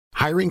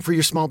Hiring for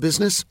your small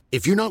business?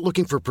 If you're not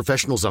looking for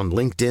professionals on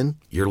LinkedIn,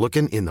 you're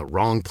looking in the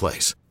wrong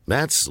place.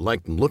 That's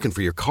like looking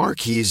for your car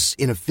keys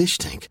in a fish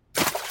tank.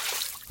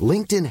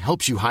 LinkedIn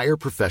helps you hire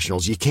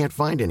professionals you can't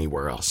find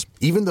anywhere else,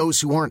 even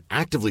those who aren't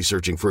actively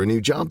searching for a new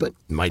job but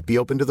might be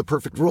open to the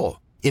perfect role.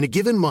 In a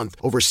given month,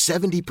 over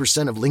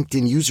 70% of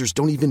LinkedIn users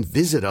don't even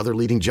visit other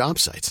leading job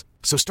sites.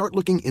 So start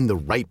looking in the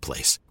right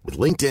place. With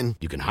LinkedIn,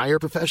 you can hire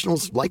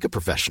professionals like a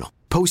professional.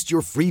 Post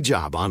your free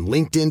job on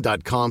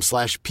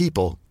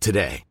linkedin.com/people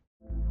today.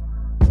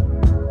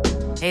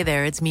 Hey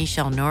there, it's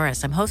Michelle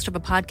Norris. I'm host of a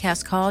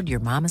podcast called Your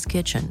Mama's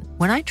Kitchen.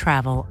 When I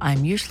travel,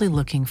 I'm usually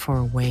looking for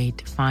a way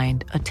to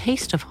find a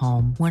taste of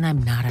home when I'm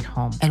not at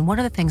home. And one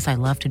of the things I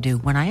love to do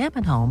when I am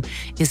at home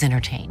is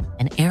entertain.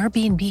 And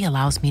Airbnb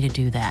allows me to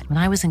do that. When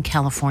I was in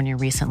California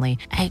recently,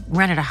 I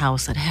rented a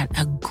house that had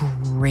a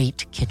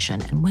great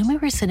kitchen. And when we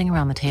were sitting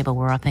around the table,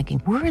 we're all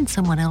thinking, we're in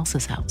someone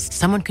else's house.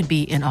 Someone could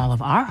be in all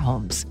of our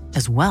homes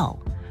as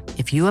well.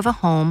 If you have a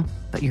home,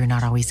 but you're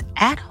not always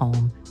at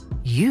home,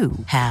 you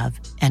have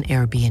an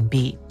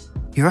Airbnb.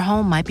 Your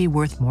home might be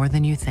worth more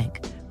than you think.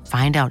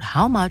 Find out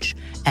how much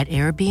at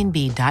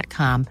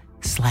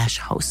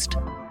airbnb.com/host.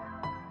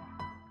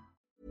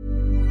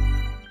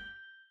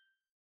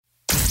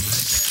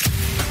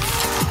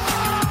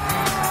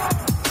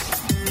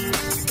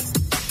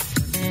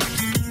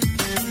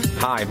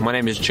 Hi, my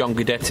name is John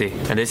Guidetti,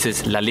 and this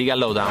is La Liga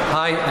Lowdown.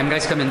 Hi, I'm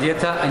Gaisca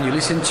Mendieta, and you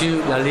listen to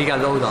La Liga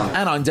Lowdown.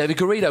 And I'm David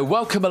Garrido.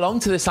 Welcome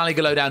along to this La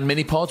Liga Lowdown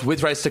mini-pod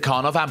with Ray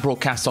Stakhanov and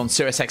broadcast on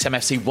Sirius XM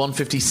FC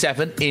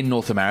 157 in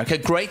North America.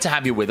 Great to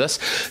have you with us.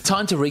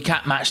 Time to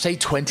recap Matchday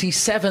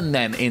 27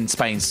 then in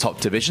Spain's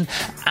top division.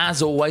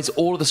 As always,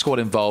 all of the squad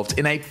involved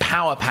in a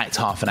power-packed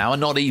half an hour,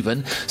 not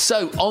even.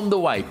 So, on the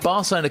way,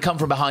 Barcelona come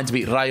from behind to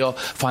beat Rayo,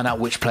 find out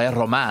which player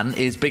Roman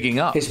is bigging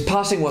up. His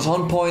passing was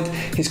on point,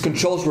 his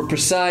controls were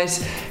precise,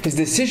 his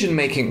decision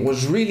making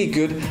was really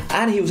good,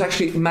 and he was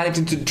actually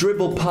managing to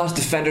dribble past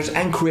defenders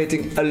and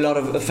creating a lot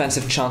of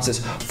offensive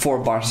chances for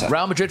Barca.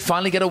 Real Madrid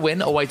finally get a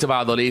win away to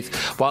Valladolid,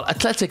 while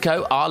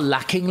Atletico are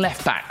lacking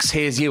left backs.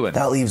 Here's Ewan.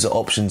 That leaves the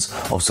options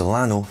of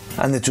Solano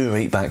and the two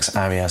right backs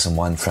Arias and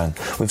Juanfran.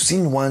 We've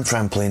seen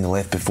Juanfran play in the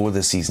left before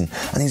this season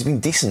and he's been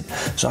decent,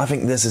 so I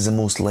think this is the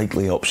most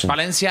likely option.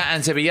 Valencia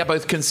and Sevilla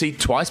both concede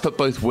twice but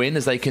both win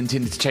as they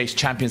continue to chase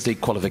Champions League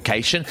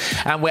qualification,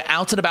 and we're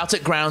out and about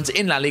at grounds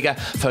in La Liga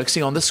focusing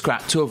on the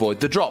scrap to avoid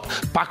the drop.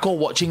 Paco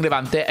watching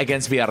Levante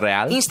against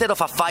Villarreal. Instead of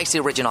a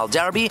feisty regional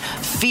derby,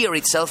 fear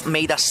itself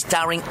made a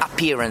starring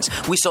appearance.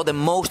 We saw the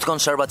most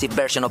conservative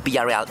version of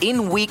Villarreal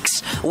in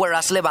weeks,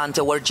 whereas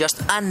Levante were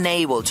just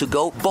unable to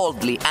go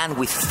boldly and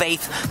with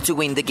faith to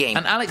win the game.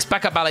 And Alex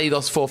back at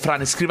Balaidos for Fran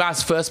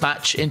Escribá's first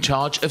match in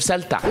charge of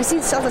Celta. We've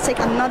seen Celta take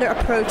another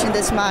approach in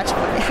this match.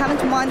 They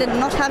haven't minded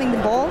not having the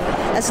ball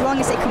as long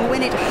as they can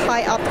win it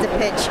high up the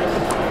pitch,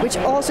 which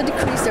also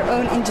decreased their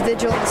own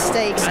individual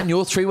mistakes. And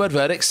your three-word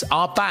verdicts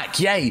are back.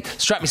 Yay!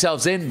 Strap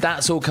yourselves in,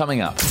 that's all coming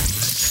up.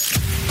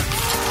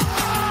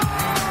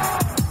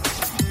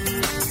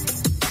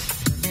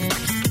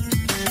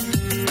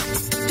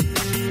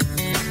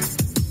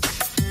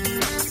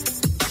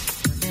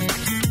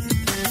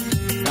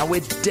 Now,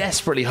 we're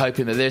desperately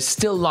hoping that there's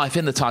still life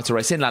in the title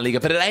race in La Liga,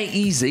 but it ain't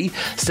easy.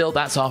 Still,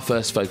 that's our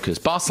first focus.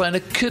 Barcelona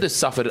could have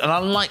suffered an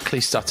unlikely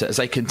stutter as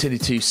they continue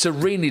to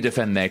serenely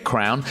defend their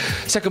crown.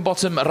 Second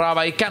bottom, Rayo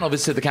Vallecano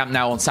visited the Camp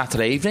Nou on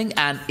Saturday evening,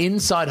 and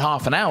inside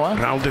half an hour...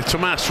 Raul de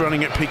Tomas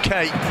running at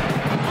Piqué.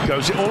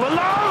 Goes it all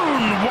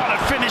alone! What a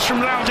finish from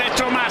Raul de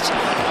Tomas!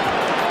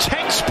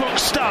 Textbook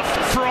stuff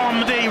from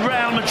the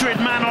Real Madrid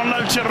man on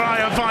loan to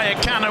Rayo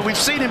Vallecano. We've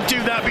seen him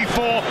do that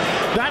before.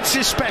 That's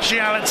his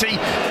speciality.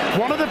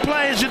 One of the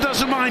players who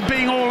doesn't mind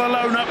being all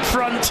alone up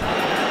front.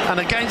 And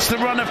against the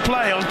run of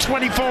play on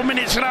 24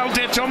 minutes, Raul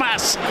de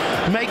Tomas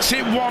makes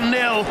it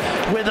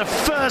 1-0 with a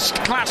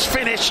first-class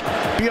finish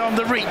beyond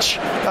the reach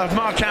of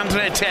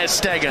Marc-Andre ter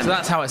Stegen. So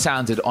that's how it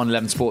sounded on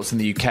 11 Sports in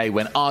the UK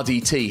when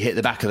RDT hit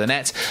the back of the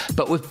net.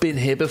 But we've been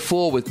here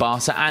before with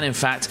Barca, and in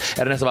fact,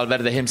 Ernesto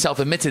Valverde himself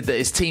admitted that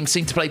his team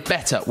seem to play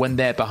better when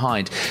they're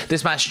behind.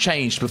 This match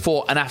changed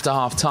before and after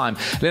half-time.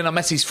 Lionel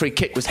Messi's free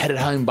kick was headed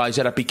home by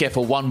Gerard Piqué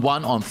for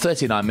 1-1 on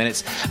 39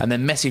 minutes, and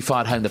then Messi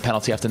fired home the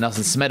penalty after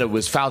Nelson Semedo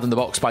was fouled in the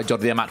box by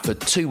Jordi Amat for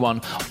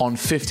 2-1 on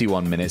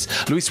 51 minutes.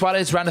 Luis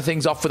Suarez rounded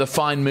things off with a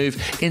fine move,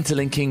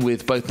 interlinking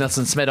with both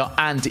Nelson Semedo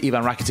and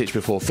Ivan Rakitic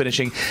before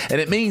finishing,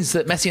 and it means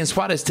that Messi and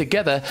Suarez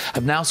together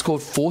have now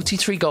scored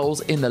 43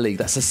 goals in the league.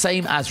 That's the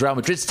same as Real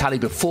Madrid's tally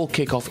before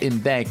kick-off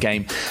in their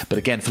game, but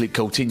again, Philippe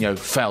Coutinho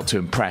failed to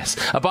impress.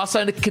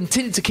 Barcelona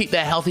continued to keep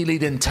their healthy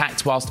lead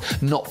intact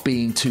whilst not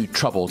being too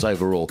troubled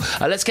overall.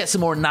 Let's get some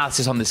more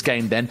analysis on this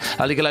game then.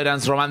 La Liga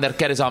Lowdown's Roman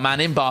Derquer is our man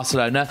in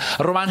Barcelona.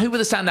 Roman, who were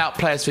the standout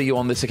players for you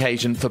on this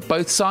occasion for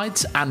both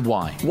sides and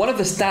why? One of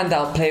the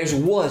standout players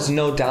was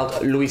no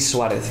doubt Luis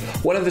Suarez,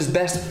 one of his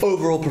best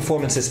overall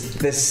performances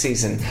this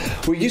season.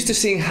 We're used to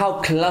seeing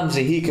how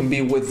clumsy he can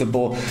be with the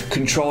ball,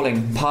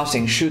 controlling,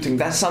 passing, shooting.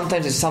 That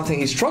sometimes is something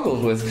he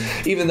struggles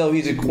with, even though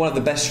he's one of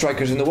the best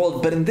strikers in the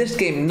world. But in this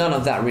game, none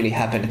of that really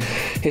happened.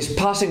 His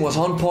passing was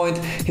on point,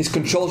 his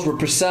controls were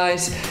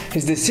precise,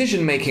 his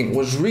decision making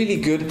was really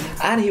good,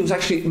 and he was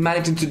actually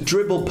managing to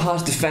dribble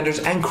past defenders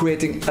and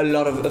creating a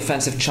lot of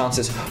offensive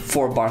chances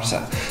for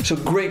Barca. So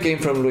great game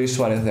from Luis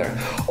Suarez there.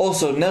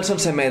 Also, Nelson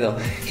Semedo,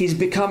 he's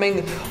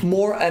becoming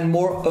more and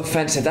more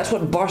offensive. That's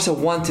what Barca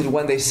wanted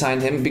when they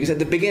signed him, because at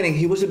the beginning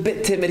he was a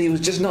bit timid, he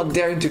was just not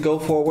daring to go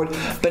forward,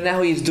 but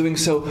now he's doing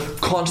so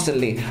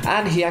constantly,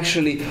 and he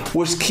actually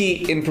was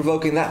key in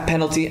provoking that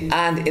penalty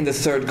and in the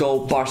third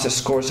goal Barca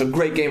scored. So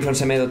great game from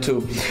Semedo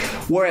too.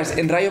 Whereas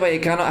in Rayo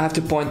Vallecano, I have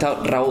to point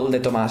out Raúl de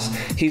Tomás.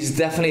 He's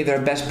definitely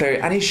their best player,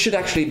 and he should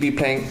actually be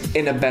playing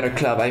in a better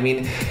club. I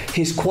mean,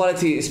 his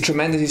quality is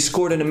tremendous. He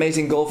scored an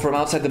amazing goal from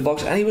outside the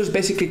box, and he was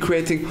basically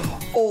creating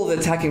all the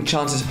attacking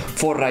chances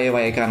for Rayo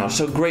Vallecano.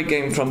 So great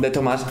game from de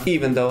Tomás,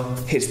 even though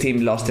his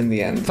team lost in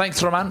the end.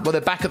 Thanks, Roman. Well,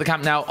 they're back at the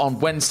Camp Nou on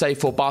Wednesday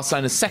for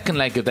Barcelona's second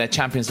leg of their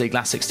Champions League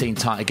last 16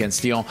 tie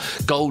against Lyon.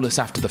 Goalless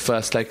after the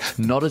first leg.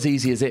 Not as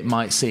easy as it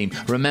might seem.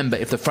 Remember,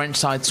 if the French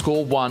side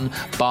score one,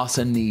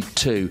 Barca need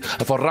two.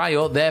 For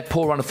Rayo, their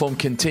poor run of form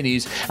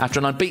continues. After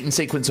an unbeaten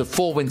sequence of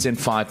 4 wins in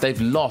 5,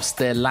 they've lost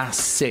their last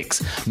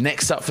 6.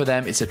 Next up for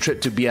them, it's a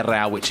trip to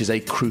Villarreal, which is a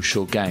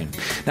crucial game.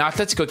 Now,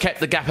 Atletico kept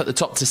the gap at the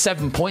top to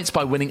 7 points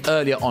by winning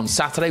earlier on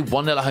Saturday,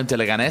 1-0 at home to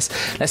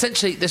Leganés.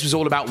 Essentially, this was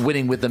all about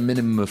winning with the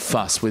minimum of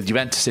fuss, with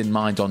Juventus in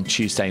mind on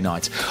Tuesday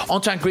night.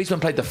 Antoine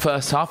Griezmann played the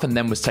first half and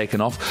then was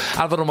taken off.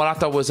 Alvaro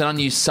Morata was an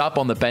unused sub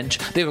on the bench.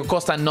 Diego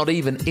Costa not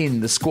even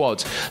in the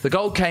squad. The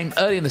goal came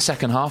early in the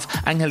second half.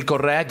 Ángel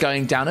Correa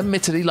going down,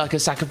 admittedly like a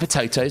sack of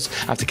potatoes,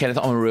 after Kenneth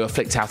Omarua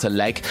flicked out a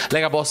leg.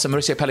 Lega boss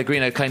Mauricio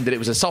Pellegrino claimed that it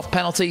was a soft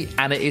penalty,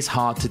 and it is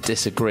hard to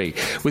disagree.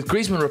 With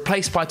Griezmann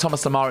replaced by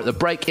Thomas Lemar at the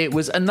break, it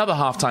was another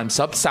half-time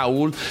sub,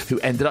 Saúl, who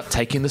ended up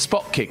taking the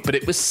spot kick, but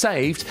it was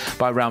saved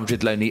by Real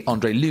Madrid loanee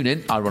Andre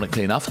Lunin,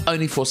 ironically enough,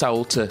 only for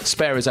Saúl to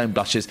spare his own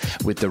blushes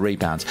with the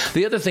rebound.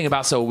 The other thing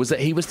about Saúl was that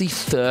he was the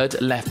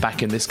third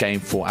left-back in this game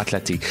for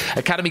Atleti.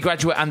 Academy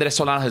graduate Andrés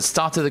Solano has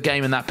started the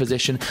game in that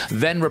position,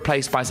 then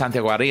replaced by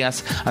Santiago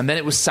Arias, and then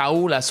it was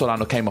Saúl as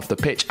Solano came off the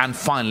pitch, and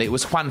finally it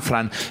was Juan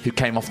Fran who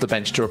came off the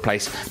bench to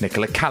replace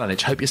Nikola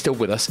Kalinic. Hope you're still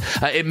with us.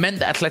 It meant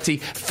that Atleti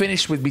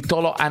finished with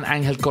Vitolo and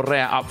Ángel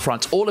Correa up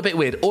front. All a bit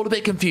weird, all a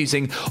bit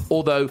confusing,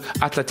 although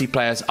Atleti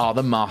players are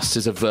the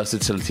masters of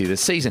versatility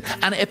this season,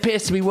 and it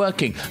appears to be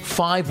working.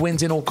 5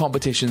 wins in all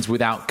competitions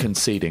without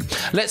conceding.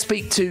 Let's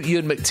speak to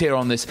Ewan McTeer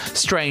on this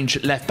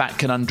strange left-back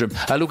conundrum.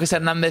 Lucas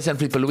Hernandez and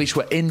Filipe Luis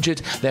were injured,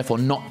 therefore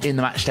not in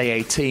the Matchday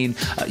 18.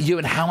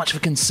 Ewan, how much of a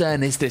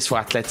concern is this for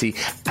Atleti,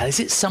 and is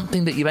it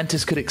something that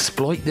Juventus could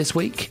exploit this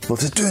week? Well,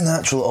 to do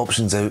natural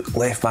options out,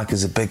 left-back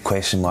is a big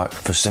question mark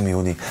for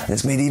Simeone, and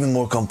it's made even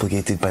more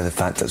complicated by the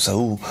fact that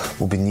Saúl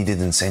will be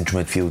needed in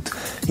central midfield.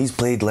 He's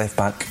played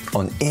left-back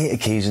on 8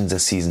 occasions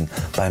this season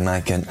by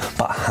my count,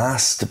 but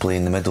has to play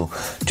in the middle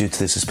due to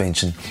the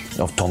suspension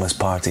of Thomas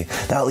Partey.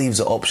 That leaves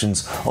the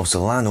options of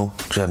Solano,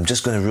 which I'm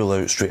just going to rule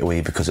out straight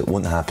away because it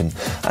won't happen,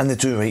 and the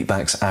 2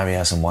 right-backs,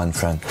 Arias and Juan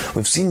Fran.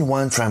 We've seen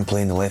Juan Fran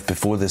play in the left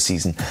before this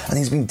season, and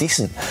he's been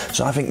decent,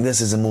 so I think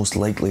this is the most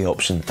likely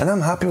option, and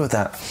I'm happy with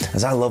that,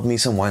 as I love me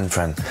some Juan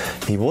Fran.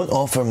 He won't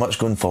offer much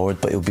going forward,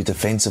 but he'll be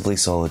defensively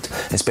solid,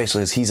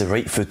 especially as he's a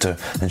right footer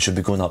and should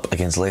be going up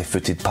against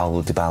left-footed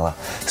Paulo Dybala.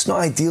 It's not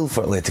ideal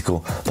for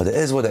Atletico, but it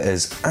is what it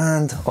is,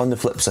 and on the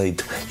flip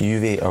side,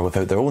 Juve are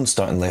without their own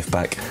starting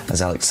left-back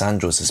as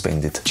Alexandro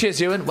suspended.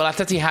 Cheers, Ewan. Well,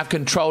 Atleti have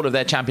control of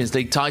their Champions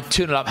League tie,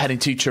 2-0 up heading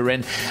to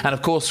Turin, and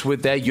of course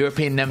with their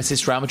European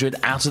nemesis Real Madrid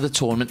out of the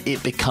tournament,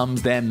 it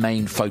becomes their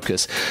main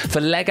focus.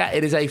 For Lega,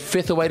 it is a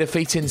 5th away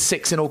defeat in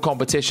 6 in all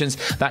competitions,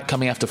 that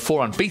coming after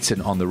 4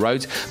 unbeaten on the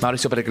road.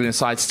 Mauricio Pellegrino's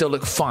side still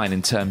look fine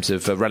in terms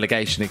of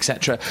relegation,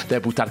 etc.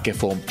 Their Butarque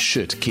form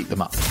should keep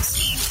them up.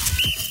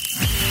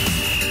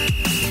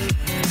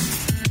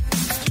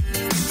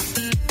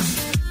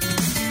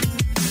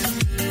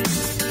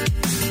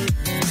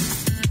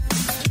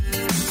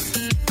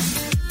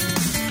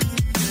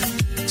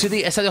 To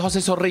the Estadio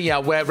José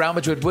Zorrilla, where Real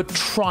Madrid were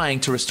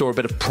trying to restore a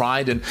bit of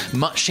pride and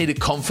much needed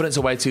confidence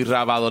away to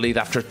Real Valladolid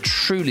after a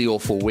truly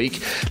awful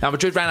week. Now,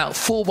 Madrid ran out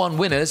 4-1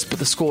 winners, but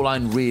the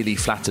scoreline really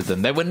flattered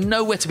them. They were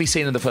nowhere to be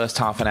seen in the first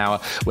half an hour,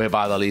 where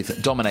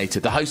Valladolid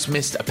dominated. The hosts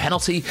missed a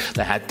penalty.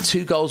 They had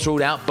 2 goals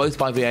ruled out, both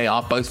by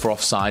VAR, both for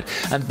offside,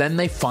 and then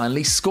they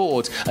finally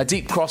scored. A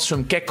deep cross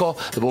from Gecko,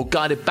 the ball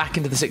guided back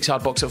into the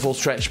 6-yard box at full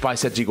stretch by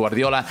Sergi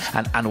Guardiola,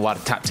 and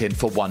Anwar tapped in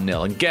for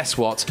 1-0. And guess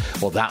what?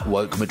 Well, that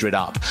woke Madrid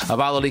up.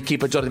 Valladolid Valladolid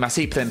keeper Jordi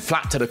Masip then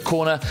flapped at a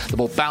corner. The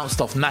ball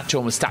bounced off Nacho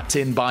and was tapped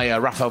in by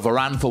Rafael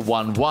Varane for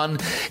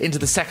 1-1. Into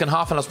the second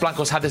half, and Los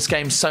Blancos had this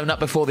game sewn up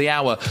before the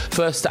hour.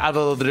 First,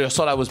 Alvaro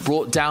Driosola was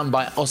brought down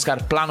by Oscar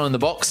Plano in the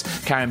box.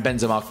 Karim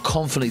Benzema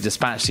confidently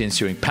dispatched the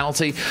ensuing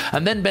penalty,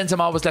 and then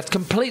Benzema was left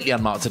completely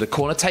unmarked at a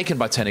corner taken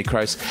by Toni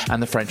Kroos,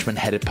 and the Frenchman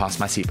headed past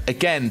Masip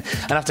again.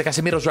 And after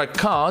Casemiro's red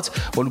card,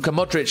 Luka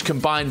Modric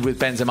combined with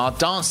Benzema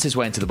danced his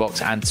way into the box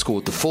and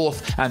scored the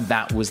fourth, and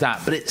that was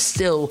that. But it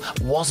still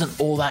wasn't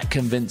all that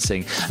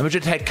convincing. And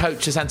Madrid head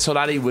coach Santi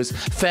Solari was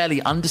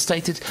fairly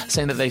understated,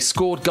 saying that they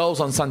scored goals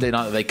on Sunday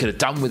night that they could have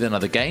done within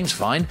other games,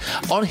 fine.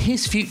 On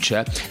his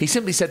future, he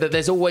simply said that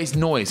there's always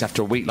noise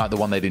after a week like the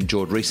one they'd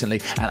endured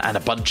recently, and a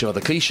bunch of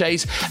other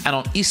cliches. And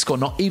on Isco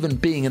not even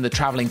being in the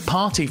travelling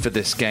party for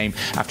this game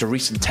after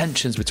recent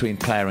tensions between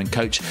player and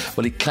coach,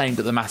 well, he claimed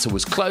that the matter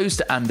was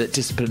closed and that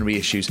disciplinary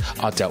issues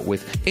are dealt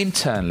with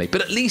internally.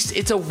 But at least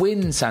it's a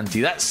win,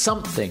 Santi. That's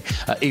something,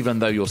 even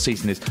though your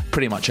season is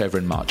pretty much over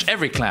in March.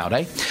 Every cloud,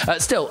 eh?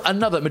 Still,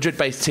 another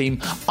Madrid-based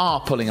team are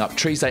pulling up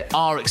trees. They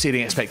are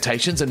exceeding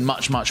expectations and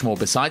much, much more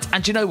besides.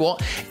 And you know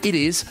what? It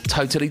is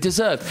totally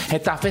deserved.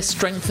 Getafe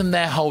strengthened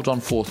their hold on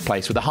fourth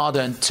place with a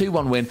hard-earned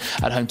 2-1 win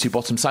at home to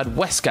bottom side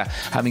Huesca,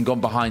 having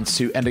gone behind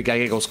to Ender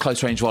Gallego's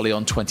close-range volley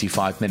on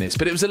 25 minutes.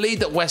 But it was a lead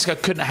that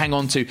Huesca couldn't hang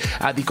on to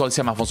at the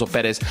Coliseum Alfonso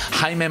Pérez.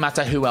 Jaime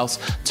Mata, who else,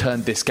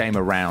 turned this game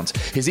around.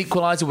 His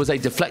equaliser was a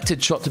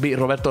deflected shot to beat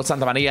Roberto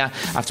Santamaria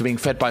after being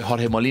fed by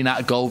Jorge Molina,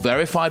 a goal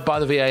verified by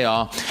the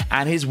VAR,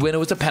 and his winner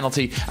was a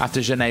penalty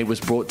after Genet was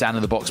brought down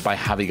in the box by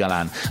Javi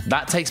Galan.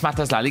 That takes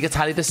Mata's La Liga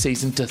tally this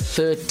season to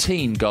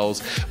 13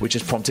 goals, which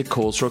has prompted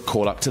calls for a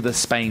call-up to the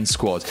Spain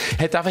squad.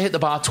 Getafe hit the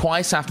bar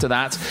twice after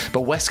that,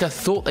 but Huesca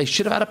thought they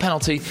should have had a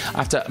penalty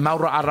after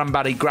Mauro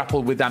Arrambari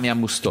grappled with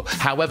Damian Musto.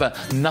 However,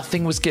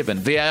 nothing was given.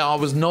 VAR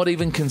was not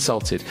even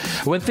consulted.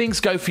 When things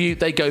go for you,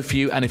 they go for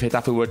you, and if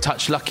Getafe were a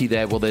touch lucky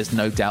there, well, there's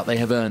no doubt they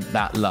have earned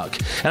that luck.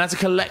 And as a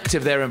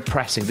collective, they're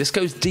impressing. This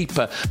goes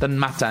deeper than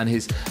Mata and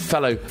his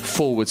fellow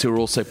forwards, who are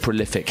also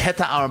prolific.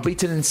 Getafe are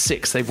unbeaten in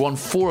 6. They've won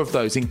 4 of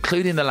those,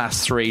 including the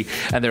last 3,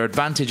 and their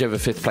advantage over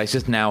 5th place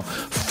is now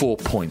 4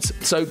 points.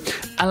 So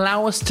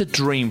allow us to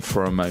dream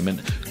for a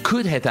moment.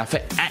 Could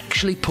Getafe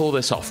actually pull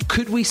this off?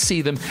 Could we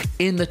see them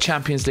in the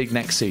Champions League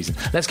next season?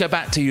 Let's go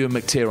back to you and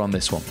McTeer on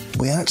this one.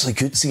 We actually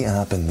could see it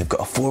happen. They've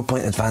got a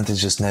 4-point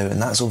advantage just now,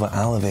 and that's over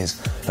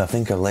Alaves, who I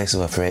think are less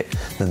of a threat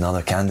than the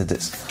other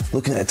candidates.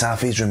 Looking at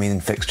Getafe's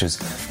remaining fixtures,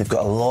 they've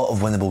got a lot of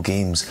winnable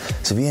games.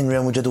 Sevilla and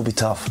Real Madrid will be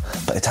tough,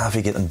 but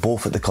Getafe get them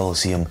both at the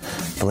Coliseum.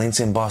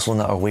 Valencia and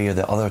Barcelona are away of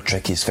the other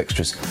trickiest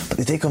fixtures, but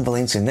they take on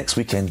Valencia next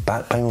weekend,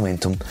 back by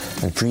momentum,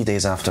 and 3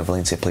 days after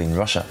Valencia play in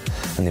Russia,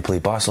 and they play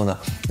Barcelona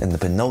in the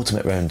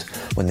penultimate round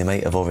when they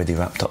might have already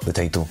wrapped up the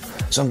title.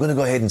 So I'm going to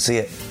go ahead and say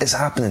it. It's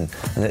happening,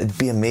 and it'd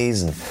be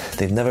amazing.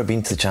 They've never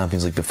been to the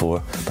Champions League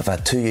before, but have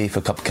had 2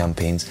 UEFA Cup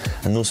campaigns,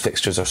 and those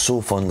fixtures are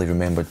so fondly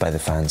remembered by the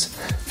fans.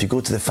 If you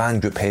go to the fan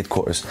group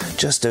headquarters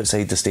just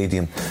outside the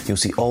stadium, you'll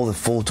see all the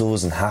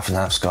photos and half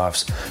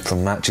scarves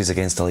from matches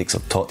against the likes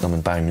of Tottenham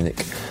and Bayern Munich.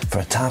 For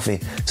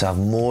Getafe to have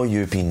more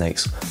European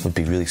nights would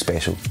be really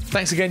special.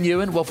 Thanks again,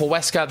 Ewan. Well, for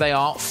Huesca, they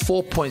are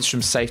 4 points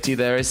from safety.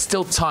 There is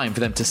still time for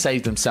them to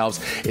save themselves.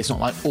 It's not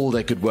like all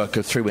their good work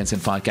of 3 wins in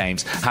 5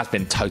 games has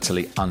been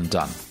totally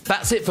undone.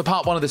 That's it for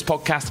part 1 of this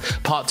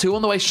podcast. Part 2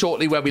 on the way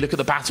shortly, where we look at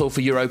the battle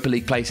for Europa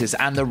League places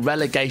and the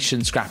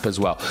relegation scrap as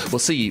well. We'll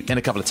see you in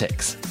a couple of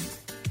ticks.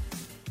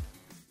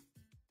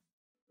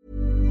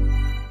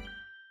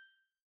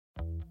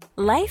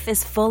 Life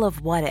is full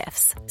of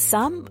what-ifs.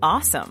 Some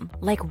awesome,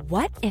 like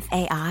what if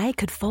AI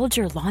could fold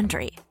your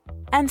laundry?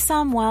 And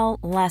some, well,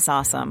 less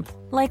awesome,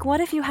 like what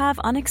if you have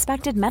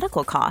unexpected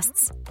medical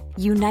costs?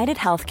 United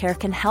Healthcare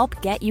can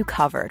help get you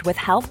covered with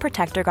Health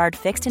Protector Guard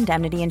fixed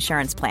indemnity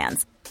insurance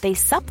plans. They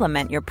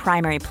supplement your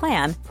primary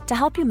plan to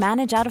help you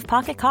manage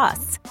out-of-pocket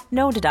costs.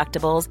 No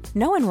deductibles,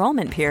 no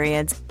enrollment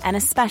periods, and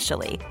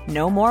especially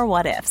no more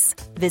what-ifs.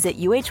 Visit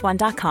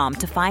uh1.com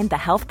to find the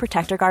Health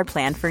Protector Guard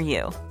plan for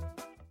you.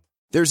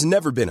 There's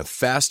never been a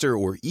faster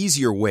or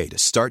easier way to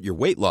start your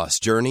weight loss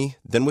journey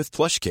than with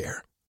PlushCare.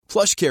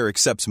 PlushCare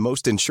accepts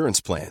most insurance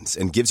plans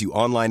and gives you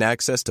online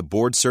access to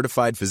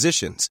board-certified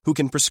physicians who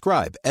can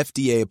prescribe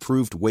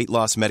FDA-approved weight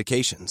loss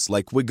medications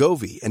like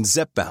Wegovy and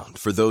Zepbound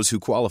for those who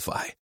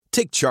qualify.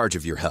 Take charge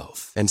of your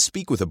health and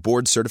speak with a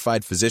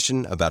board-certified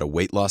physician about a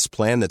weight loss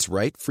plan that's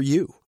right for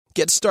you.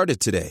 Get started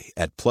today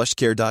at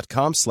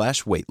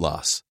plushcare.com/weight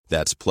loss.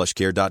 That's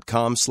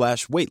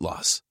plushcare.com/weight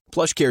loss.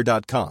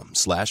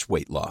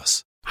 plushcare.com/weight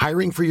loss.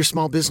 Hiring for your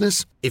small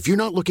business? If you're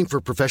not looking for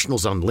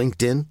professionals on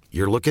LinkedIn,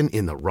 you're looking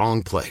in the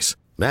wrong place.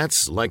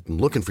 That's like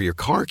looking for your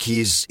car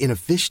keys in a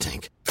fish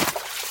tank.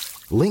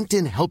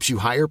 LinkedIn helps you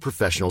hire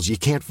professionals you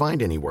can't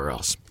find anywhere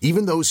else,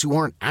 even those who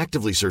aren't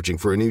actively searching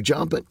for a new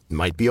job but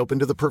might be open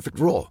to the perfect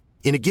role.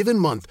 In a given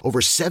month, over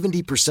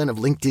 70% of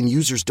LinkedIn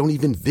users don't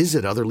even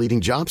visit other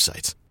leading job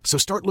sites. So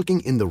start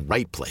looking in the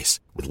right place.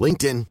 With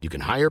LinkedIn, you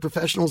can hire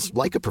professionals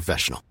like a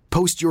professional.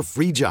 Post your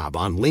free job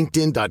on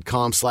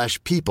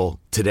linkedin.com/people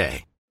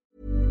today.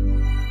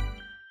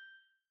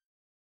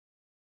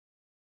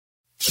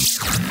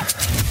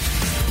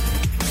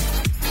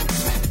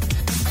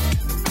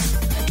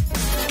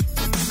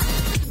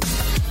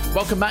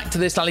 welcome back to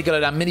this La Liga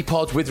Lowdown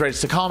mini-pod with Radio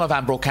Stakhanov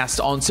and broadcast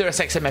on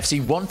Sirius XM FC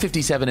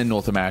 157 in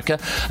North America.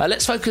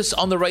 Let's focus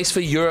on the race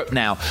for Europe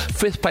now.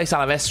 5th place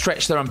Alaves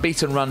stretched their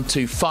unbeaten run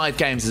to 5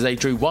 games as they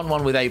drew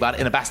 1-1 with Eibar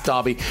in a Basque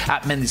derby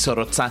at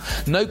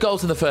Mendizorroza. No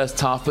goals in the first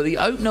half, but the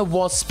opener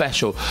was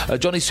special.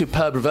 Johnny's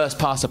superb reverse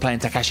pass to playing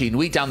Takashi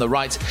Inui down the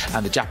right,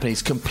 and the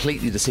Japanese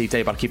completely deceived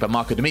Eibar keeper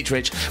Marko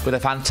Dimitric with a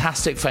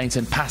fantastic feint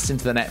and pass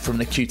into the net from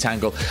an acute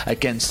angle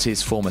against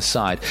his former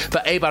side.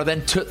 But Eibar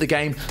then took the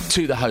game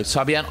to the host.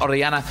 Fabian Orellana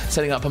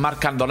setting up a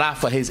Marc Candona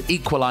for his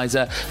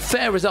equaliser.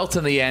 Fair result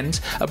in the end,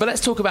 but let's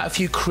talk about a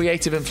few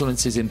creative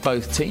influences in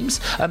both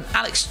teams.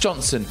 Alex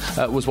Johnson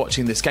was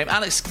watching this game.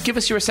 Alex, give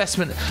us your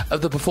assessment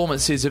of the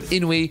performances of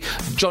Inui,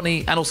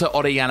 Johnny and also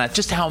Orellana.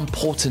 Just how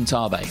important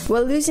are they?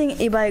 Well, losing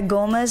Ibai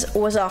Gomez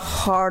was a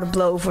hard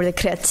blow for the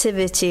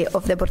creativity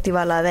of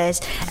Deportivo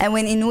Alaves, and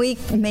when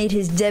Inui made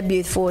his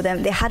debut for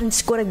them, they hadn't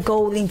scored a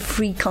goal in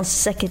 3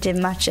 consecutive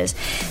matches.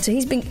 So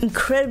he's been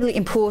incredibly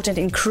important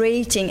in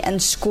creating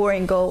and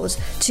scoring goals.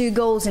 2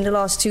 goals in the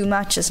last 2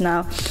 matches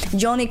now.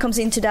 Johnny comes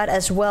into that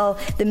as well.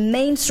 The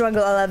main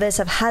struggle Alaves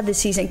have had this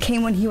season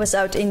came when he was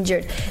out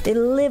injured. They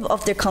live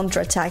off their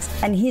counter-attacks,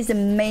 and he's the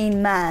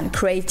main man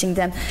creating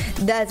them.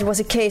 That was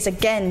the case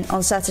again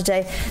on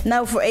Saturday.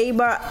 Now for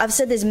Eibar, I've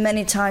said this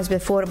many times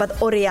before, but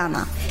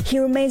Orellana, he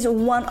remains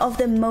one of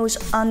the most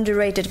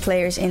underrated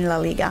players in La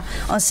Liga.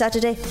 On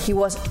Saturday, he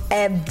was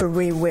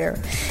everywhere.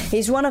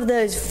 He's one of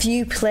those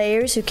few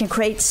players who can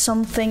create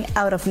something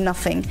out of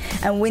nothing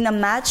and win a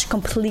match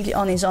completely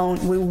on his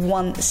own with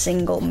 1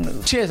 single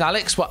move. Cheers,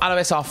 Alex. Well,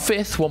 Alaves are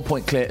 5th, 1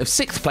 point clear of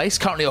 6th place,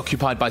 currently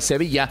occupied by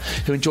Sevilla,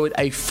 who enjoyed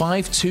a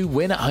 5-2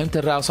 win at home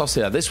to Real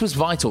Sociedad. This was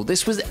vital.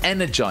 This was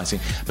energising,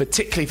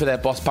 particularly for their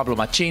boss Pablo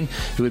Machin,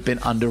 who had been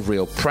under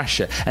real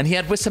pressure. And he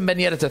had Wissam Ben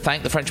Yedder to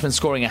thank, the Frenchman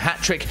scoring a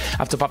hat-trick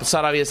after Papa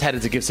Sarabia's header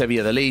to give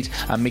Sevilla the lead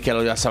and Mikel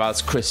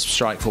Oyarzabal's crisp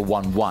strike for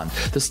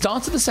 1-1. The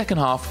start of the second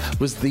half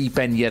was the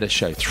Ben Yedder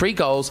show. 3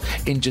 goals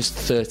in just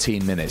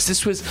 13 minutes.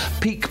 This was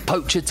peak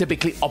poacher,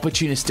 typically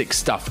opportunistic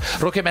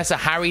stuff. Roque Mesa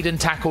harried and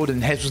tackled,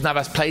 and Jesus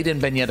Navas played in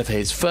Ben Yedder for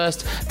his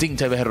first,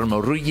 dinked over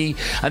Jerónimo Rulli,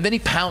 and then he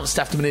pounced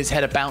after his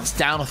header bounced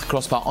down off the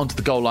crossbar onto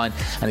the goal line,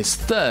 and his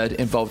third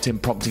involved him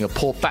prompting a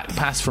poor back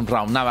pass from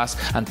Raul Navas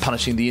and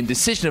punishing the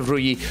indecision of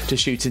Rulli to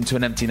shoot into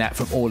an empty net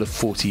from all of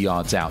 40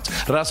 yards out.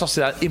 Real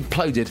Sociedad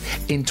imploded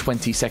in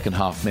 20 second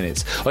half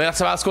minutes.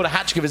 Oyarzabal scored a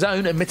hat-trick of his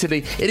own.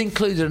 Admittedly, it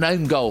included an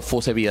own goal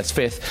for Sevilla's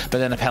 5th, but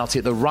then a penalty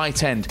at the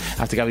right end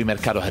after Gabi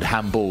Mercado had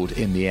handballed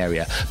in the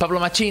area. Pablo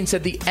Machin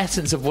said the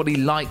essence of what he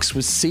likes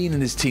was seen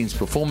in his team's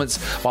performance,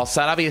 while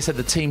Sarabia said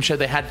the team showed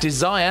they had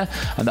desire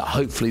and that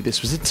hopefully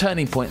this was a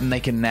turning point and they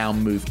can now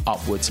move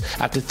upwards.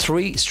 After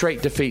 3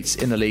 straight defeats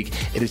in the league,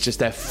 it is just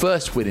their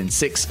first win in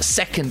 6,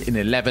 second in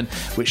 11,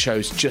 which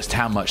shows just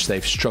how much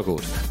they've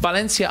struggled.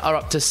 Valencia are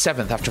up to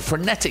 7th after a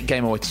frenetic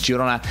game away to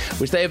Girona,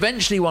 which they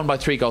eventually won by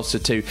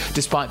 3-2,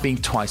 despite being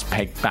twice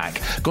pegged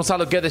back.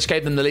 Gonzalo Guedes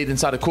gave them the lead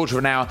inside a quarter of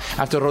an hour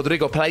after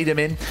Rodrigo played him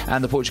in,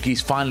 and the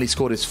Portuguese finally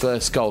scored his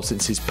first goal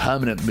since his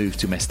permanent move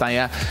to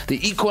Mestalla. The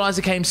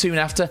equaliser came soon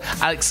after,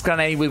 Alex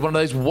Graney with one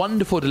of those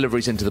wonderful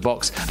deliveries into the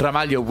box,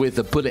 Ramalho with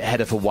the bullet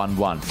header for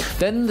 1-1.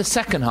 Then in the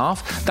second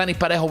half, Dani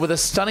Parejo with a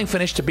stunning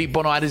finish to beat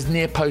Bono at his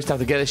near post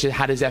after Guedes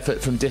had his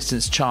effort from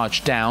distance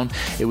charged down.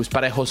 It was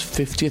Parejo's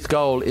 50th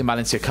goal in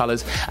Valencia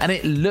colours, and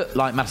it looked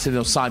like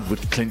Marcelino's side would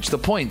clinch the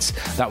points.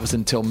 That was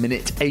until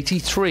minute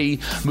 83,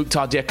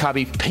 Mukhtar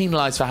Diakabi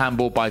penalised for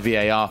handball by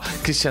VAR,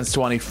 Christian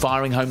Stuani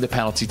firing home the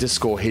penalty to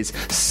score his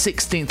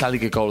 16th La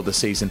Liga goal of the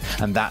season,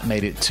 and that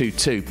made it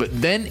 2-2. But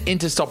then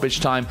into stoppage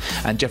time,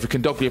 and Jeffrey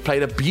Kondogbia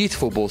played a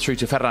beautiful ball through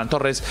to Ferran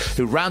Torres,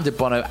 who rounded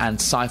Bono and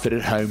ciphered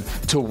it home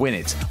to win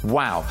it.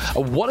 Wow.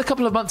 What a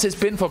couple of months it's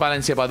been for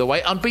Valencia, by the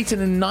way.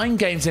 Unbeaten in 9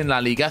 games in La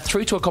Liga,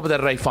 through to a Copa del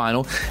Rey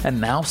final, and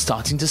now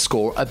starting to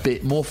score a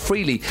bit more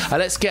freely.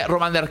 Let's get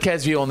Roman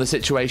Lerquer's view on the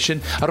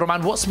situation.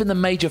 Roman, what's been the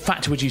major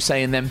factor, would you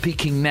say, in them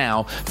peaking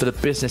now for the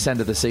business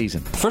end of the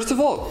season? First of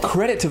all,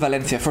 credit to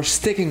Valencia for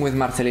sticking with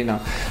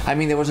Marcelino. I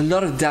mean, there was a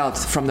lot of doubt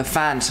from the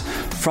fans,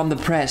 from the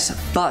press,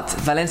 but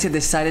Valencia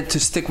decided to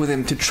stick with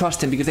him, to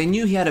trust him, because they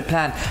knew he had a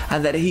plan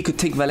and that he could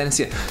take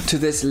Valencia to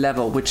this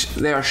level, which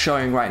they are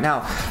showing right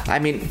now. I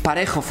mean,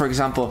 Parejo, for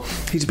example,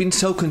 he's been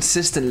so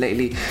consistent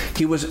lately.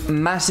 He was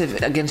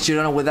massive against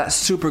Girona with that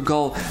super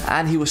goal,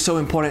 and he was so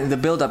important in the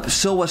build-up.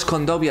 So was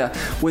Kondogbia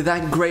with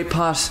that great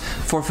pass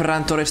for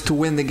Ferran Torres to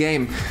win the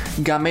game.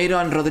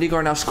 Gameiro and Rodrigo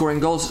are now scoring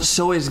goals.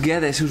 So is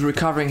Guedes, who's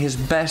recovering his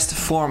best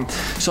form.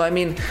 So, I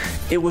mean,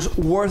 it was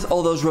worth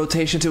all those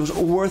rotations. It was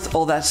worth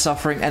all that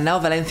suffering. And now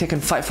Valencia can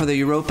fight for the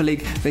Europa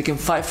League. They can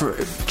fight for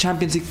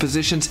Champions League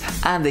positions,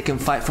 and they can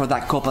fight for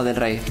that Copa del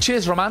Rey.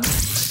 Cheers, Roman.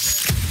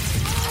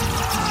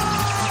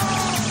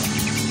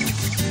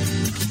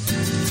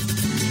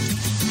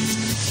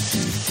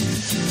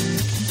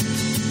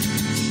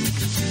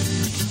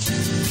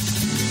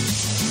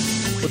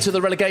 to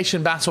the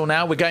relegation battle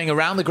now. We're going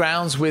around the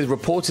grounds with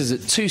reporters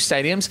at two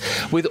stadiums.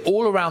 With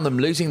all around them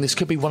losing, this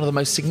could be one of the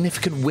most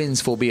significant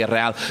wins for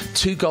Villarreal.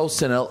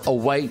 2-0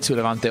 away to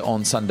Levante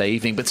on Sunday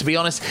evening. But to be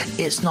honest,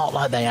 it's not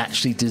like they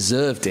actually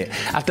deserved it.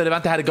 After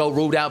Levante had a goal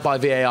ruled out by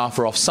VAR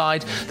for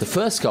offside, the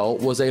first goal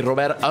was a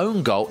Robert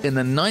own goal in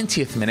the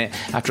 90th minute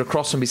after a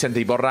cross from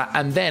Vicente Iborra,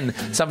 and then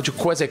Samuel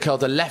Chukwueze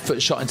curled a left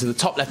foot shot into the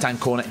top left-hand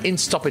corner in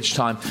stoppage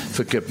time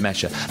for good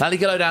measure. La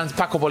Liga Lowdown's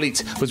Paco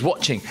Bolit was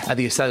watching at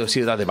the Estadio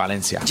Ciudad de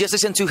Valencia. Just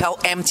listen to how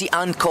empty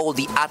and cold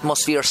the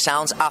atmosphere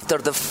sounds after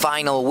the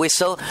final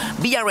whistle.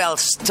 Villarreal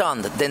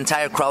stunned the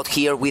entire crowd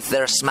here with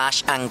their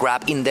smash and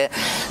grab in the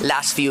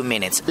last few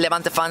minutes.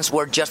 Levante fans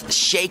were just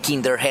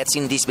shaking their heads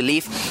in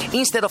disbelief.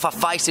 Instead of a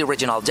feisty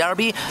regional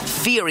derby,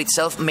 fear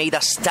itself made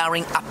a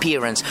starring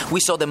appearance. We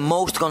saw the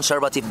most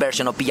conservative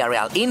version of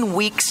Villarreal in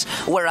weeks,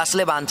 whereas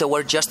Levante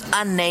were just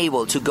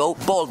unable to go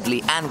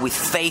boldly and with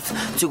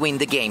faith to win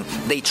the game.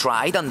 They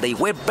tried and they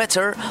were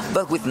better,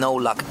 but with no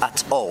luck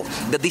at all.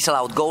 The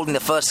disallowed goal in the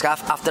first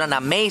half after an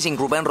amazing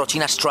Ruben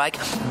Rochina strike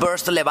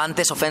burst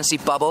Levante's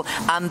offensive bubble,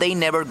 and they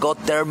never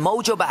got their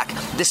mojo back,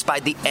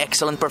 despite the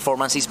excellent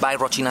performances by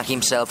Rochina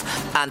himself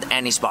and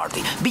Enis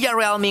Bardi.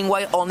 Villarreal,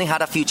 meanwhile, only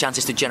had a few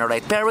chances to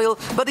generate peril,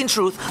 but in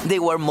truth, they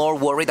were more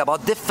worried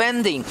about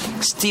defending.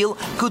 Still,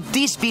 could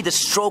this be the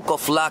stroke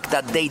of luck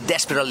that they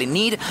desperately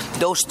need?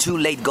 Those two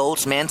late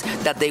goals meant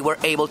that they were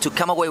able to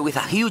come away with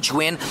a huge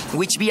win,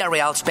 which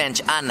Villarreal's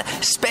bench and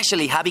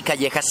especially Javi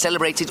Calleja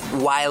celebrated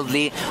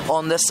wildly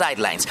on the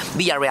sidelines.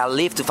 Villarreal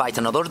live to fight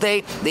another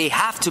day. They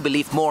have to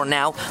believe more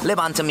now.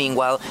 Levante,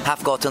 meanwhile,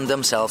 have gotten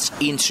themselves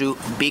into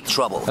big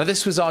trouble. Now,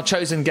 this was our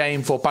chosen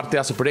game for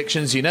Partidazo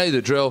predictions. You know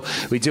the drill.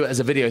 We do it as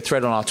a video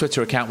thread on our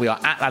Twitter account. We are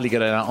at La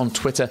Liga on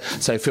Twitter,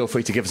 so feel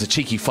free to give us a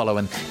cheeky follow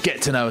and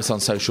get to know us on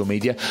social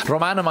media.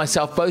 Roman and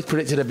myself both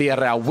predicted a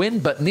Villarreal win,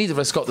 but neither of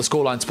us got the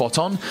scoreline spot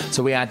on,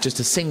 so we add just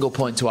a single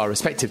point to our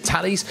respective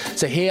tallies.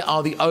 So here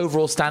are the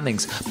overall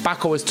standings.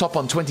 Paco is top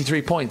on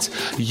 23 points.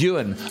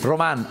 Ewan,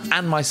 Roman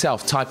and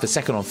myself tied for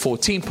second on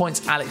 14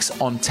 points. Alex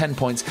on 10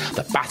 points.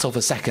 The battle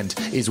for second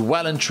is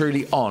well and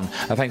truly on.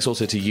 And thanks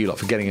also to you lot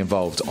for getting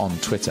involved on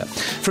Twitter.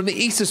 From the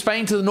east of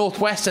Spain to the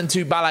northwest and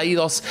to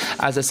Balaidos,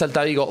 as the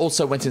Celta Vigo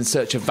also went in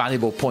search of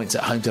valuable points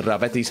at home to Real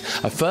Betis.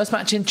 A first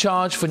match in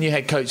charge for new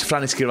head coach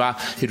Fran Escribá,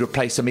 who'd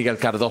replaced Miguel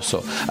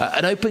Cardoso.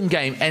 An open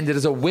game ended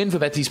as a win for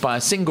Betis by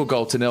a single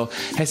goal to nil.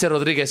 Jesse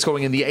Rodriguez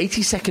scoring in the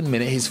 82nd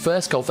minute, his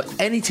first goal for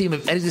any team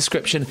of any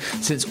description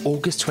since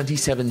August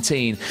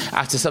 2017,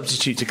 after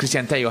substitute to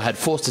Cristian Tello had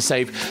forced a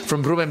save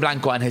from Ruben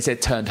Blanco and Jesse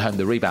turned home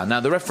the rebound. Now,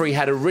 the referee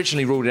had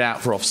originally ruled it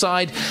out for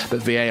offside,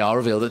 but VAR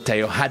revealed that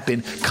Tello had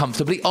been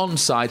comfortably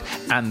onside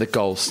and the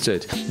goal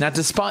stood. Now,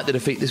 despite the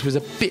defeat, this was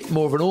a bit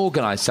more of an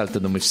organised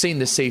Celta than we've seen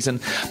this season,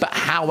 but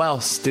how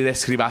else did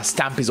Escribá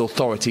stamp his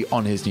authority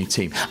on his new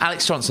team?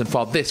 Alex Johnson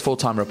filed this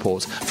full-time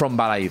report from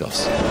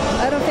Balaidos.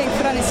 I don't think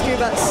Fran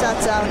Escribá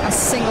sat down a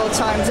single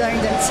time during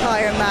the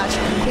entire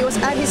match. He was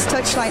at his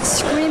touchline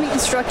screaming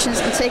instructions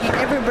and taking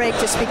every break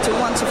to speak to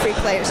 1 to 3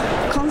 players,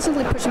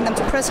 constantly pushing them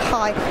to press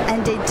high,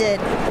 and they did,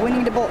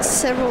 winning the ball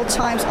several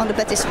times on the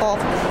Betis half.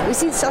 We've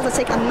seen Celta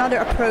take another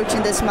approach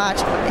in this match.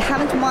 They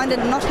haven't minded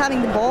not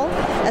having the ball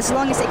as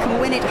long as they can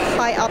win it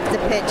high up the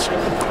pitch,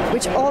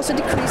 which also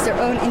decreased their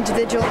own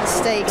individual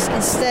mistakes.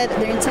 Instead,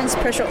 their intense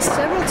pressure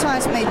several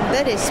times made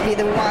Betis be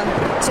the one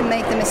to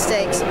make the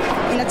mistakes.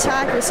 In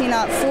attack, we've seen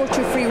a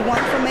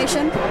 4-2-3-1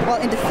 formation,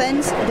 while in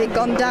defense, they've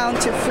gone down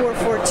to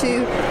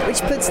 4-4-2,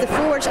 which puts the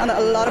forwards under a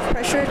lot of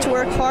pressure to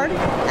work hard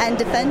and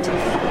defend.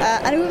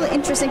 And it will be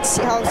interesting to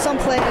see how some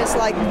players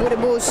like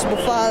Buribus,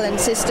 Bufal and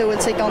Sisto will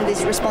take on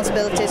these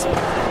responsibilities.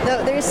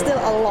 Though there is still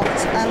a lot,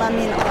 and I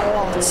mean a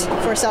lot,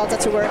 for Celta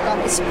to work on.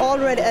 It's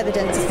already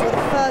evident for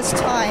the first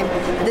time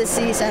this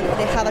season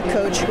they have a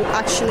coach who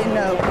actually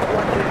knows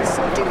what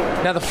he's doing.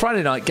 Now, the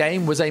Friday night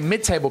game was a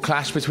mid-table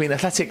clash between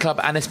Athletic Club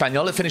and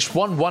Espanyol. It finished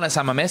 1-1 at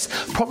San Mamés.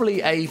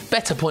 Probably a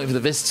better point for the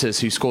visitors,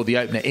 who scored the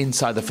opener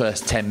inside the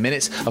first 10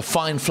 minutes. A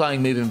fine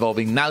flowing move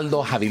involving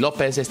Naldo, Javi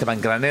Lopez,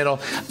 Esteban Granero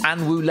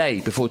and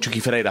Woulé before Chucky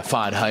Ferreira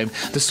fired home.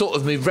 The sort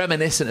of move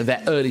reminiscent of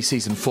their early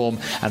season form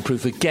and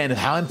proof again of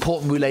how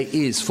important Woulé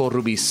is for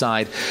Rubi's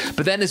side.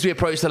 But then as we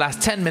approached the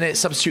last 10 minutes,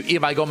 substitute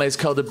Ibai Gomez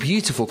curled a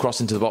beautiful cross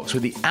into the box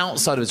with the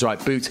outside of his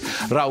right boot.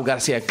 Raul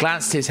Garcia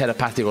glanced his header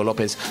past Diego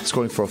Lopez,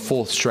 scoring for a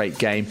 4th straight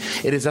game.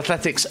 It is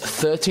Athletic's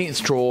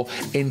 13th draw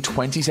in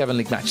 27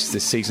 league matches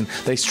this season.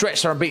 They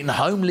stretched their unbeaten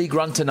home league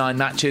run to 9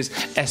 matches.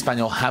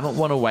 Espanyol haven't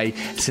won away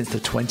since the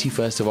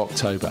 21st of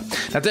October.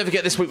 Now, don't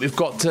forget, this week we've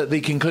got the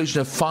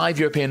conclusion of 5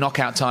 European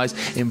knockout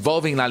ties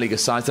involving La Liga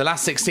sides, the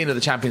last 16 of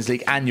the Champions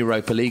League and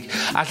Europa League.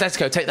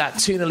 Atletico take that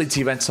 2-0 to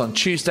Juventus on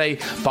Tuesday.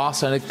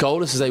 Barcelona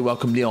goalless as they welcome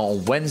welcome Lyon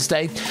on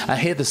Wednesday.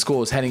 Here are the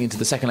scores heading into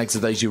the second legs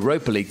of those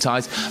Europa League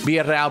ties.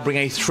 Villarreal bring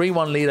a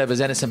 3-1 lead over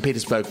Zenit St.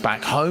 Petersburg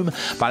back home.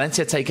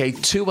 Valencia take a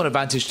 2-1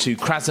 advantage to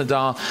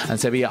Krasnodar, and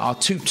Sevilla are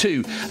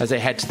 2-2 as they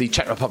head to the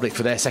Czech Republic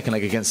for their second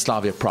leg against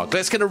Slavia Prague.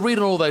 Let's get a read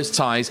on all those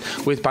ties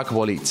with Paco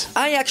Bolit.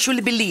 I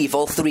actually believe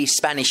all three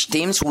Spanish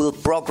teams will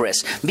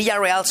progress.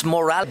 Villarreal's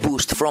morale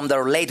boost from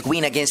their late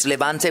win against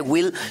Levante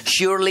will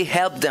surely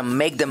help them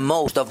make the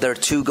most of their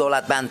 2-goal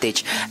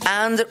advantage,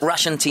 and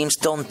Russian teams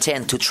don't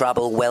tend to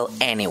travel well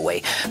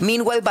anyway.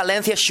 Meanwhile,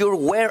 Valencia sure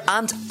were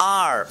and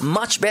are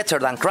much better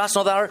than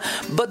Krasnodar,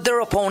 but their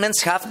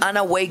opponents have an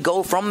away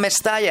goal from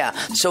Mestalla,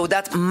 so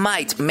that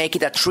might make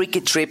it a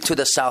tricky trip to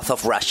the south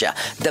of Russia.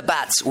 The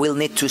Bats will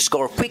need to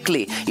score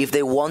quickly if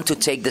they want to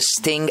take the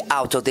sting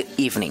out of the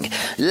evening.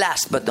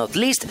 Last but not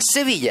least,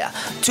 Sevilla.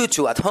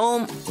 2-2 at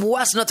home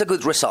was not a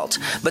good result,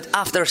 but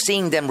after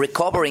seeing them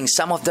recovering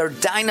some of their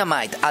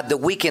dynamite at the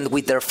weekend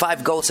with their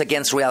 5 goals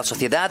against Real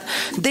Sociedad,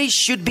 they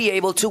should be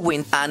able to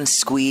win and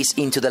squeeze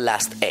into the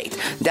last 8.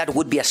 That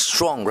would be a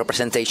strong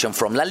representation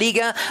from La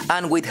Liga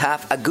and would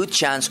have a good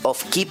chance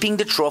of keeping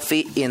the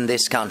trophy in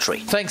this country.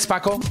 Thanks,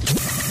 Paco.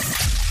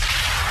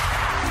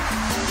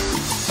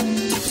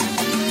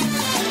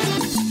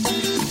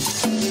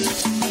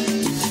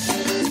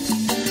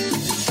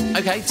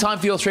 Okay, time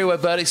for your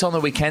 3-word verdicts on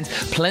the weekend.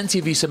 Plenty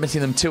of you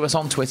submitting them to us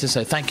on Twitter,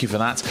 so thank you for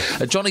that.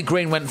 Johnny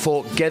Green went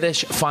for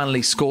Guedes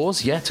finally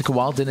scores. Yeah, took a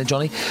while, didn't it,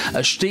 Johnny?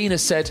 Steen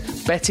has said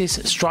Betis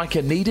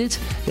striker needed.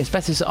 Yes,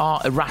 Betis are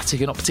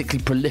erratic and not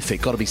particularly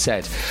prolific, got to be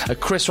said.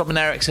 Chris Robin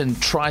Eriksson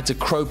tried to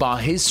crowbar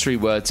his 3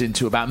 words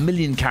into about 1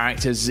 million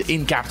characters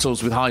in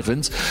capitals with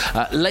hyphens.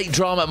 Late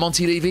drama at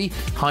Montilivi,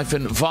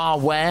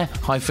 -VAR where,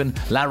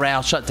 -La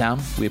Real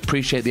shutdown. We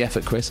appreciate the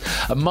effort, Chris.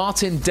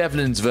 Martin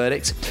Devlin's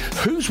verdict.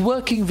 Who's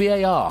working VAR?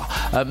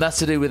 That's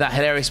to do with that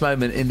hilarious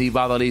moment in the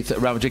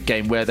Valladolid-Real Madrid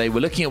game where they were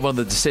looking at one of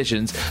the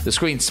decisions, the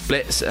screen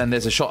splits and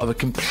there's a shot of a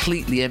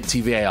completely empty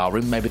VAR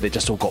room. Maybe they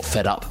just all got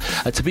fed up.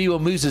 Tabiwa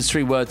Musa's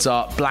 3 words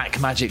are black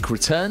magic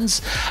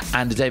returns,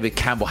 and David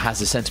Campbell has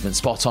the sentiment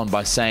spot on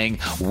by saying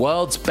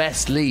world's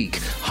best league.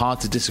 Hard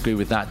to disagree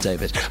with that,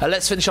 David.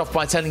 Let's finish off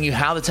by telling you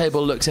how the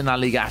table looks in La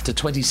Liga after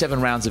 27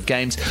 rounds of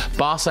games.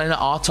 Barcelona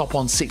are top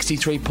on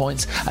 63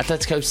 points,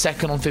 Atletico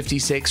second on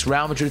 56,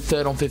 Real Madrid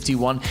third on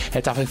 51,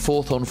 Getafe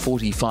fourth on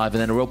 45,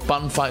 and then a real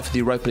bun fight for the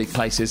Europa League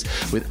places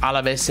with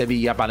Alaves,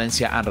 Sevilla,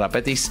 Valencia and Real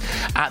Betis.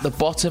 At the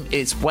bottom,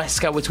 it's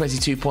Huesca with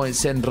 22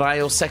 points, then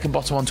Rayo second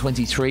bottom on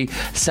 23.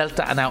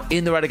 Celta are now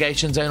in the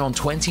relegation zone on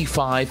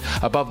 25.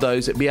 Above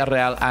those,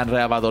 Villarreal and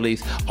Real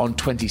Valladolid on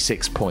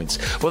 26 points.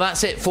 Well,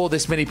 that's it for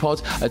this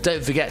mini-pod.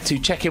 Don't forget to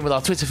check in with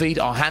our Twitter feed.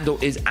 Our handle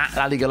is at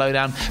La Liga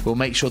Lowdown. We'll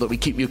make sure that we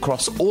keep you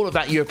across all of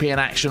that European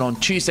action on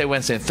Tuesday,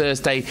 Wednesday and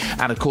Thursday,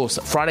 and of course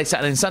Friday,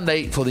 Saturday and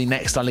Sunday for the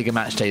next La Liga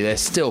match day.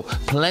 There's still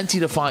plenty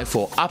to fight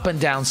for up and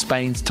down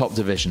Spain's top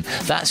division.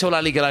 That's your La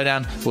Liga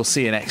Lowdown. We'll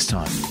see you next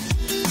time.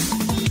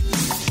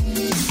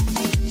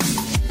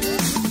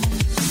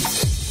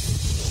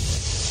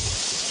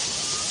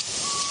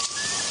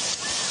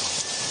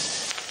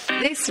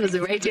 This was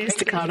a Radio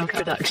Staccato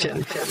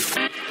production.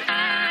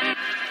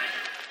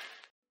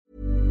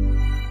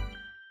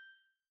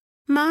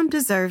 Mom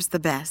deserves the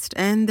best,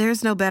 and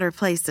there's no better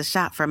place to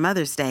shop for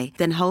Mother's Day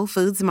than Whole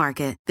Foods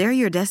Market. They're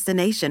your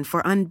destination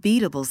for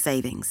unbeatable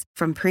savings,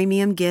 from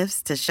premium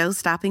gifts to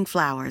show-stopping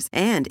flowers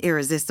and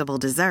irresistible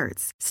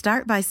desserts.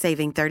 Start by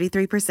saving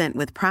 33%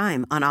 with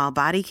Prime on all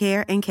body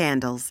care and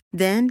candles.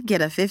 Then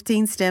get a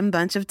 15-stem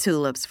bunch of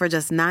tulips for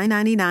just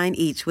 $9.99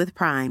 each with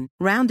Prime.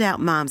 Round out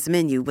Mom's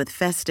menu with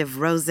festive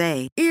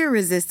rosé,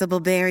 irresistible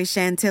berry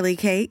chantilly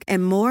cake,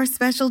 and more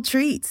special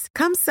treats.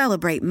 Come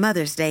celebrate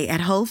Mother's Day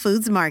at Whole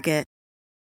Foods Market.